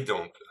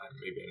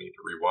maybe I need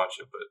to rewatch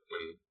it, but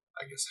when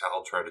I guess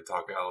Hal tried to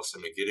talk Alice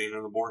into getting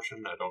an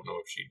abortion, I don't know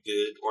if she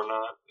did or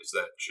not. Is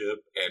that Chip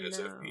and it's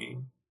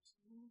FP?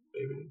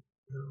 Maybe.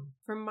 No.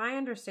 From my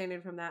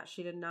understanding from that,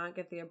 she did not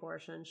get the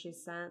abortion. She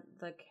sent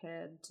the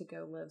kid to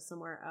go live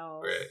somewhere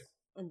else. Right.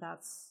 And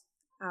that's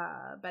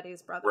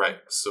Betty's brother. Right.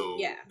 So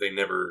they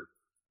never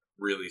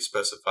really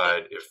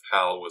specified if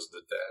Hal was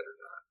the dad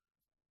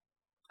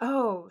or not.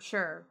 Oh,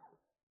 sure.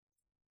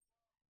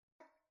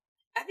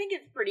 I think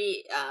it's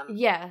pretty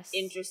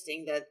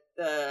interesting that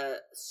the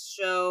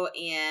show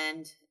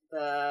and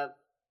the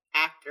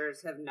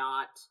actors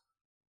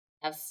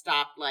have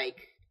stopped like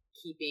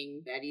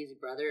keeping Betty's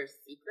brother a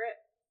secret.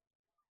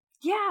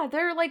 Yeah,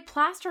 they're like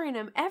plastering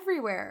him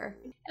everywhere.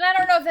 And I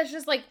don't know if that's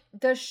just like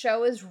the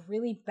show is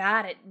really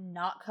bad at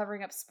not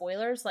covering up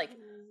spoilers. Like,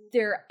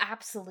 they're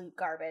absolute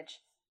garbage.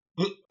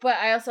 But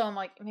I also am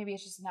like, maybe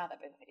it's just not that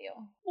big of a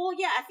deal. Well,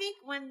 yeah, I think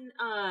when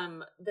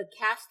the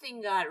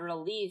casting got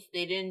released,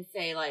 they didn't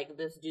say like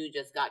this dude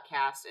just got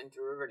cast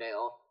into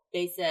Riverdale.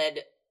 They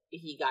said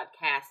he got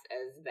cast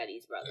as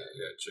Betty's brother.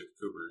 Yeah, Chick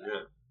Cooper.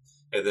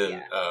 Yeah, and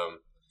then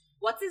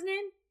what's his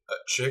name?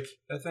 Chick,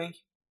 I think,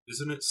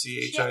 isn't it?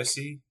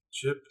 CHIC?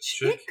 Chip?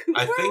 Chick?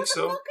 I think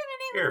so.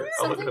 Here,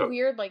 I'll look it Something up.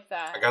 weird like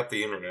that. I got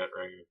the internet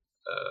right here.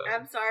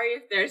 I'm sorry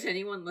if there's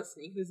anyone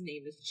listening whose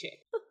name is Chick.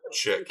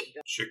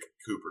 Chick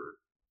Cooper.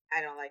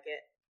 I don't like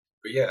it.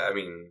 But yeah, I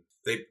mean,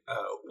 they.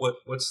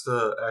 What's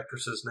the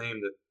actress's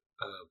name that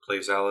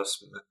plays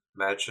Alice?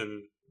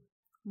 Madchen.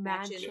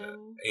 Yeah.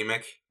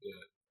 Amick.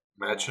 Yeah,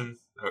 Madchen.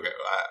 Yes. Okay,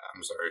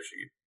 I'm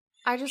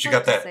sorry. She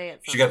got that.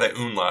 She got that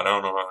umlaut. I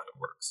don't know how it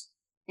works.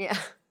 Yeah.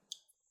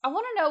 I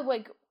want to know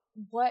like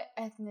what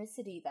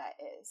ethnicity that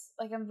is.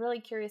 Like, I'm really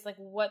curious. Like,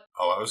 what?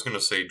 Oh, I was gonna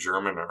say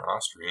German or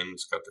Austrian.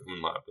 It's got the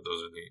umlaut, but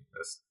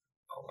that's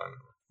all I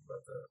know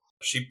about that.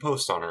 She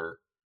posts on her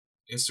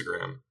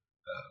Instagram,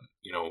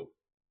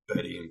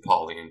 Betty and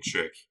Polly and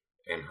Chick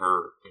and her,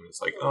 and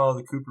it's like, oh,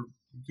 the Cooper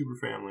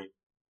family.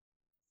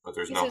 But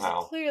there's no Hal.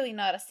 It's clearly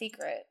not a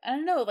secret. I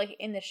don't know, like,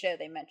 in the show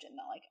they mentioned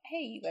that, like,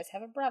 hey, you guys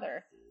have a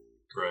brother.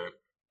 Right.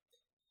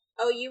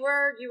 Oh, you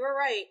were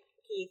right,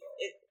 Keith.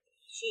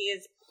 She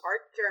is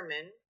part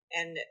German,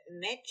 and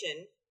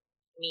Mädchen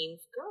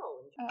means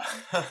girl.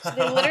 Oh. So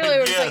they literally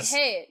were just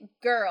like, hey,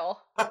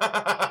 girl.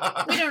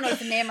 We don't know what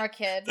to name our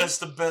kid. That's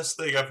the best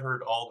thing I've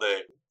heard all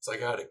day. It's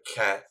like I had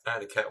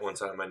a cat one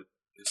time, and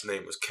his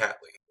name was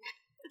Catley.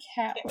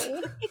 Cow.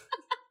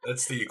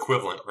 That's the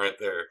equivalent right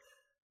there.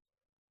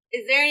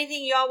 Is there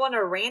anything y'all want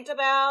to rant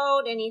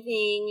about?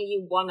 Anything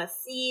you want to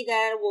see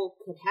that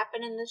could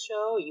happen in the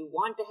show? You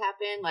want to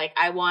happen? Like,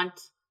 I want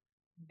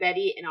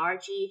Betty and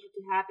Archie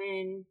to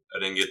happen. I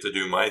didn't get to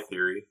do my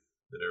theory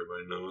that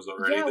everybody knows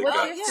already. Yeah,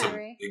 what's your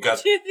theory?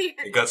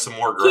 It got some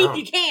more ground.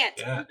 You can't.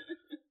 Yeah.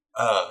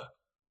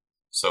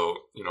 So,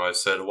 I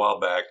said a while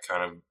back,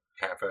 kind of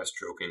half-assed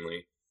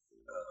jokingly,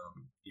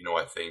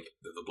 I think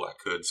that the Black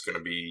Hood's going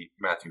to be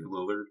Matthew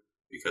Lillard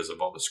because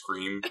of all the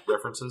Scream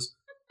references.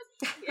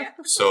 Yeah.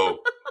 So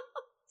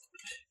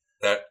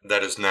that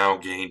has now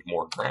gained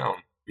more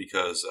ground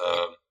because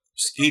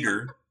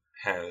Skeeter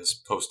has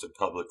posted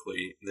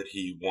publicly that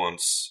he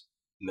wants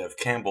Neve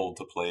Campbell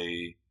to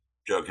play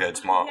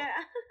Jughead's mom,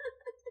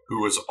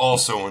 who was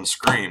also in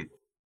Scream.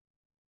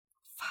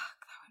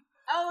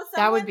 Oh,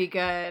 that would be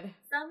good.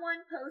 Someone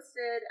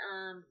posted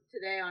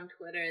today on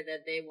Twitter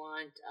that they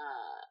want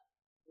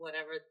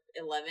whatever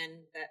 11,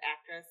 that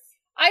actress.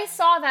 I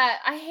saw that.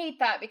 I hate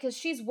that because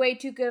she's way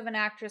too good of an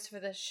actress for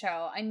this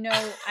show. I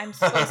know I'm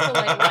supposed to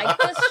like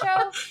this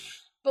show,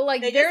 but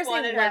like they there's just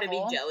wanted a level.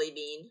 her to be Jelly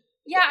Bean.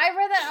 Yeah, I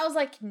read that. I was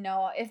like,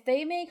 no. If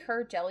they make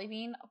her Jelly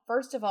Bean,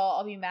 first of all,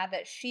 I'll be mad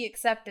that she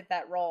accepted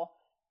that role,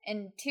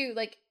 and two,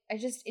 like I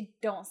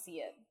don't see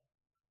it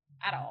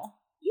at all.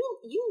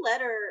 You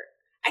let her.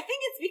 I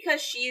think it's because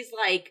she's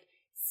like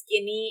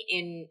skinny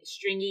and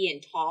stringy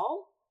and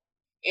tall.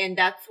 And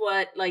that's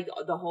what, like,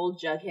 the whole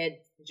Jughead,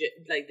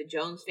 like, the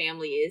Jones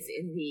family is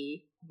in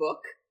the book,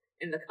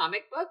 in the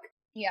comic book.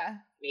 Yeah.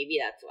 Maybe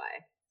that's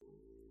why.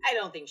 I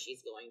don't think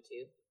she's going to.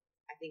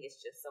 I think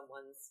it's just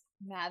someone's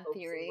mad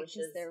theory,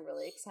 because they're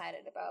really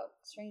excited about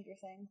Stranger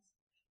Things.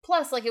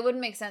 Plus, like, it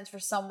wouldn't make sense for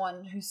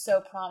someone who's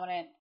so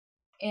prominent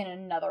in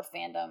another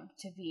fandom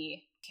to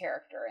be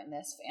character in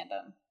this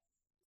fandom.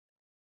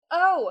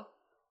 Oh!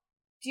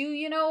 Do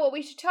you know what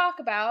we should talk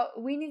about?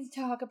 We need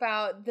to talk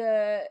about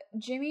the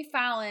Jimmy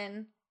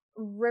Fallon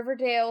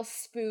Riverdale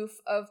spoof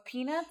of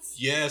Peanuts.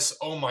 Yes.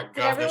 Oh my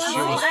god, that shit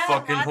was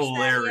fucking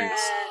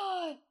hilarious.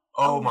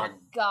 Oh my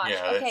gosh.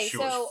 Yeah, okay, shit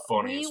so was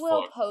funny we as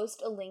will fuck.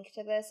 post a link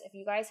to this. If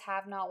you guys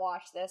have not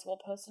watched this, we'll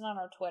post it on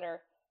our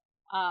Twitter.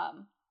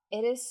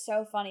 It is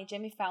so funny.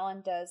 Jimmy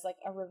Fallon does like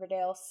a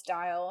Riverdale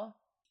style.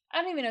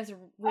 I don't even know if it's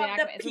a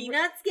reenactment. The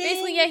Peanuts game?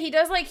 Basically, yeah, he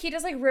does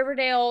like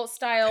Riverdale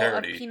style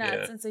Parody, of Peanuts,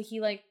 yeah. and so he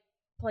like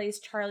plays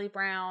Charlie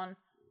Brown,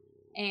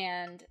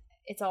 and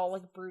it's all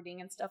like brooding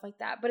and stuff like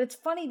that. But it's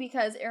funny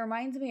because it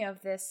reminds me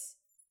of this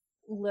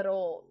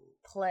little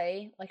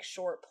play, like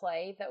short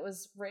play that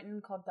was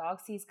written called Dog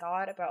Sees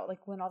God, about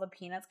like when all the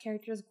Peanuts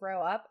characters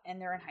grow up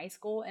and they're in high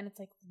school, and it's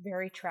like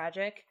very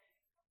tragic.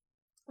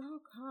 Oh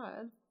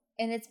god.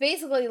 And it's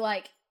basically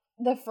like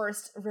the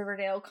first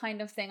Riverdale kind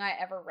of thing I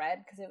ever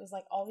read, because it was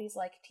like all these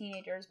like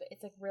teenagers, but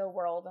it's like real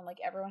world, and like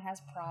everyone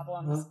has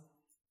problems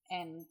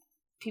and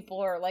people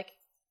are like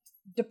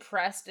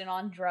depressed and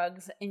on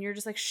drugs, and you're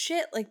just like,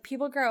 shit, like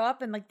people grow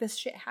up and like this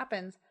shit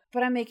happens.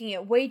 But I'm making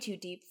it way too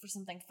deep for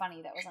something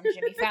funny that was on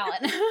Jimmy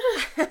Fallon.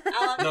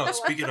 No,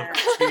 speaking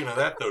of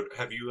that though,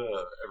 have you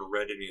ever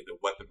read any of the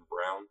Weapon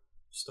Brown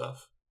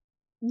stuff?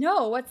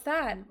 No, what's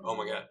that? Oh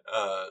my god.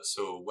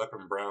 So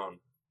Weapon Brown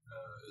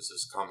is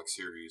this comic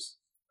series,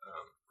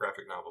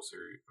 graphic novel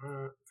series,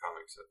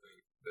 comics, I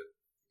think, that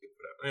they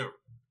put out. Anyway,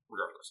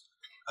 regardless.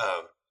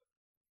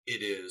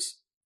 It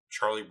is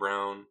Charlie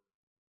Brown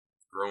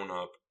grown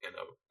up in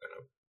a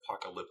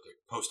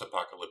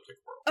post-apocalyptic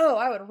world. Oh,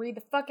 I would read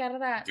the fuck out of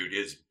that. Dude,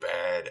 it's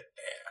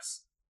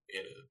badass.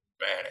 It is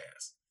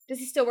badass. Does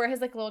he still wear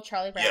his like little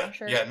Charlie Brown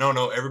shirt? Yeah,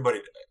 no,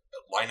 everybody.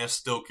 Linus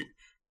still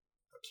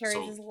carries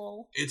his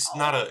little. It's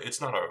not a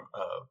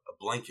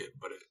blanket,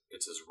 but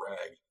it's his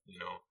rag.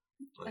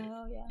 Like,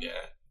 oh yeah.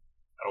 Yeah,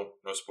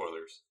 no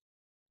spoilers.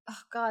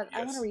 Oh god, yes.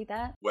 I want to read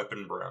that.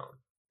 Weapon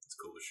Brown. It's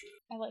cool as shit.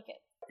 I like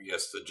it.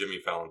 Yes, the Jimmy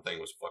Fallon thing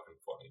was fucking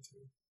funny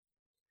too.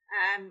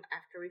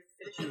 After we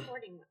finish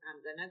recording, I'm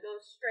gonna go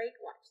straight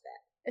watch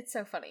that. It's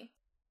so funny.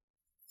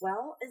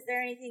 Well, is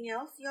there anything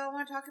else y'all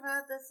want to talk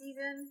about this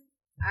season?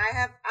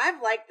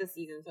 I've liked the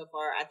season so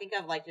far. I think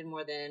I've liked it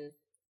more than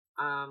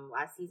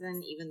last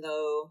season, even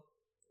though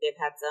they've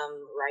had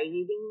some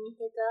writing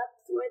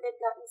hiccups where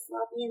they've gotten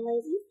sloppy and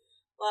lazy.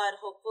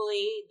 But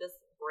hopefully this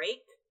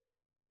break,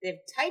 they've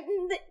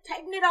tightened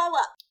it all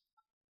up.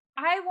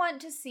 I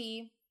want to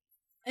see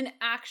an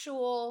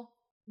actual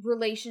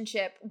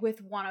relationship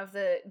with one of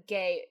the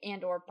gay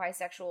and or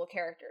bisexual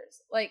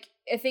characters. Like,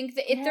 I think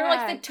that they're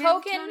like the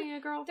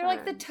token, they're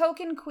like the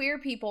token queer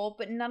people,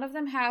 but none of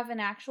them have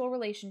an actual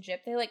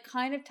relationship. They like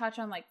kind of touch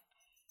on like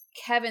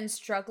Kevin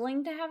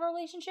struggling to have a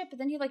relationship, but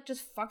then he like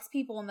just fucks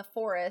people in the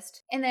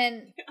forest, and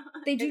then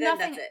they do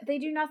nothing. They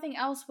do nothing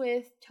else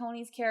with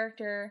Tony's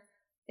character.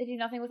 They do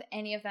nothing with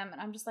any of them,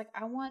 and I'm just like,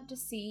 I want to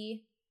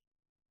see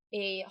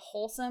a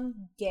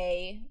wholesome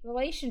gay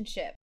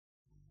relationship.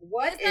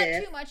 What Is if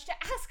that too much to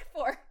ask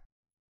for?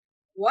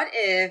 What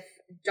if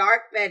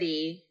Dark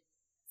Betty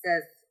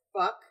says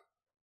fuck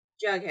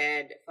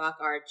Jughead, fuck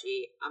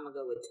Archie, I'm gonna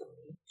go with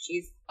Tony.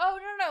 Oh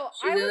no,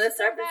 she's I in would the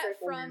start surface that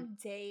circle from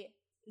day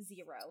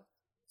zero.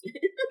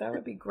 That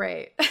would be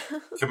great.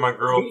 Can my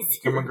girl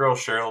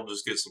Cheryl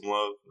just get some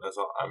love? That's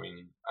all. I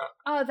mean,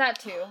 Oh, that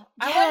too.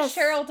 I want Yes.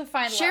 Cheryl to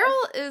find Cheryl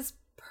love. is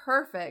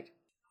perfect.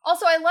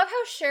 Also, I love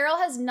how Cheryl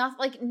has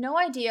no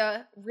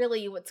idea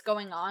really what's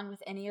going on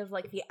with any of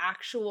like the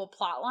actual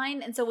plot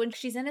line. And so when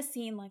she's in a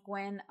scene like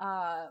when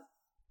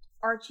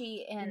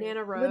Archie and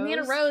Nana with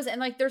Nana Rose. Rose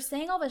and like they're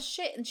saying all this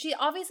shit and she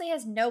obviously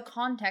has no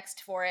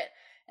context for it.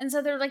 And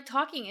so they're like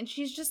talking and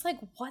she's just like,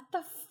 what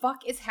the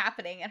fuck is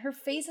happening? And her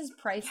face is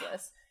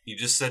priceless. you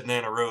just said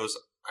Nana Rose.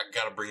 I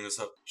gotta bring this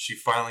up. She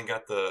finally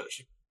got that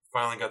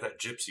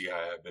gypsy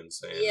eye I've been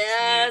saying.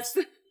 Yes.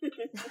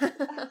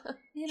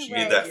 She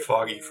need that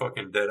foggy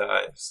fucking dead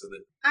eye. So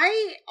that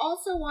I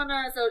also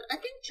wanna. So I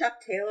think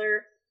Chuck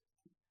Taylor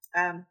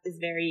is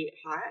very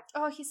hot,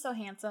 Oh, he's so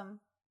handsome.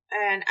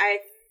 and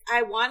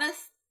I want to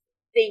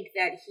think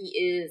that he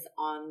is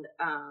on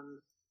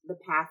the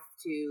path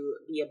to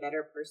be a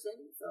better person.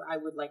 So I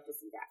would like to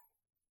see that.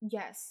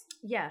 Yes.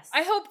 Yes.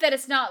 I hope that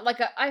it's not like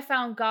I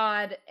found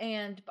God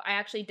and I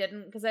actually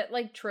didn't, because that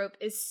like trope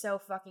is so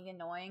fucking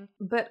annoying.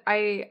 But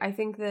I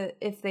think that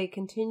if they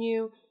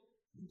continue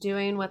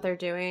doing what they're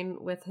doing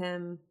with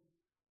him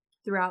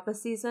throughout the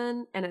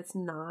season, and it's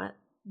not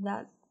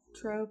that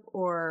trope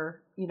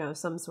or, you know,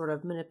 some sort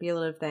of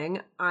manipulative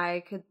thing,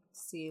 I could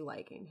see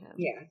liking him.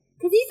 Yeah,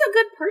 because he's a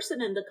good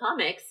person in the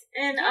comics,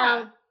 and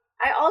Yeah.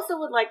 I also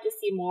would like to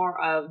see more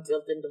of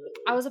Dilton Delivery.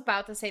 I was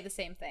about to say the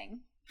same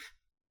thing.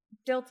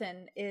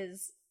 Dilton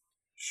is,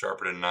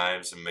 sharpening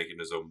knives and making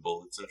his own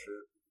bullets and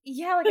shit.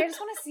 yeah, like I just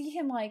want to see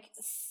him like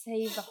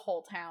save the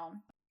whole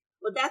town.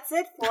 Well, that's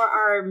it for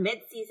our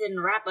mid-season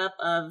wrap-up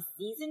of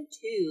Season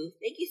 2.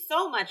 Thank you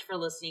so much for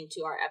listening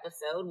to our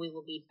episode. We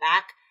will be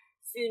back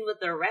soon with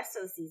the rest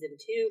of Season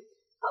 2,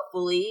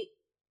 hopefully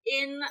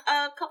in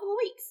a couple of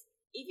weeks.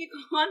 If you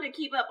want to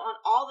keep up on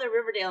all the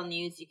Riverdale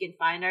news, you can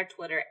find our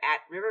Twitter at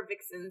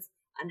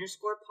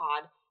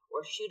RiverVixens_pod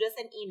or shoot us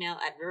an email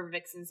at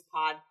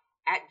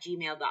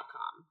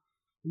rivervixenspod@gmail.com.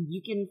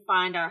 You can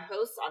find our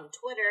hosts on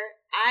Twitter.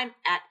 I'm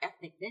at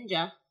Ethnic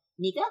Ninja.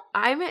 Nika?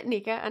 I'm at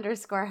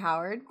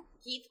Nika_Howard.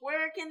 Keith,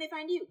 where can they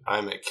find you?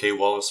 I'm at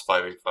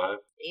KWallace585.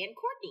 And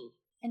Courtney.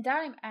 And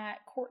I'm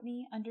at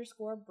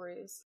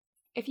Courtney_Bruise.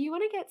 If you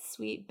want to get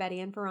sweet Betty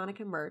and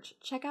Veronica merch,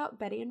 check out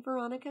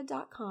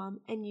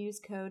bettyandveronica.com and use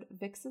code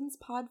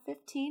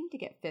VixensPod15 to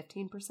get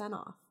 15%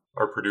 off.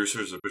 Our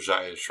producers are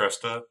Bajaya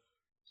Shrestha,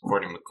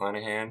 Courtney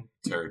McClanahan,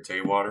 Terry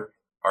Taywater.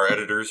 Our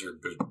editors are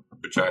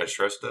Bajaya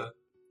Shrestha,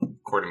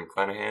 Courtney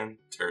McClanahan,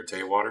 Terry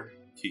Taywater.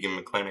 Keegan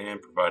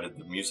McClanahan provided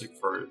the music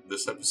for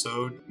this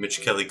episode.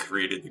 Mitch Kelly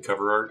created the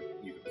cover art.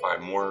 You can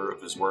find more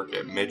of his work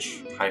at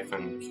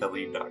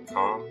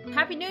mitch-kelly.com.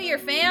 Happy New Year,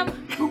 fam!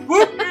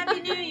 Happy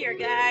New Year,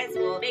 guys.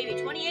 Well, maybe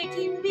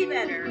 2018 will be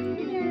better.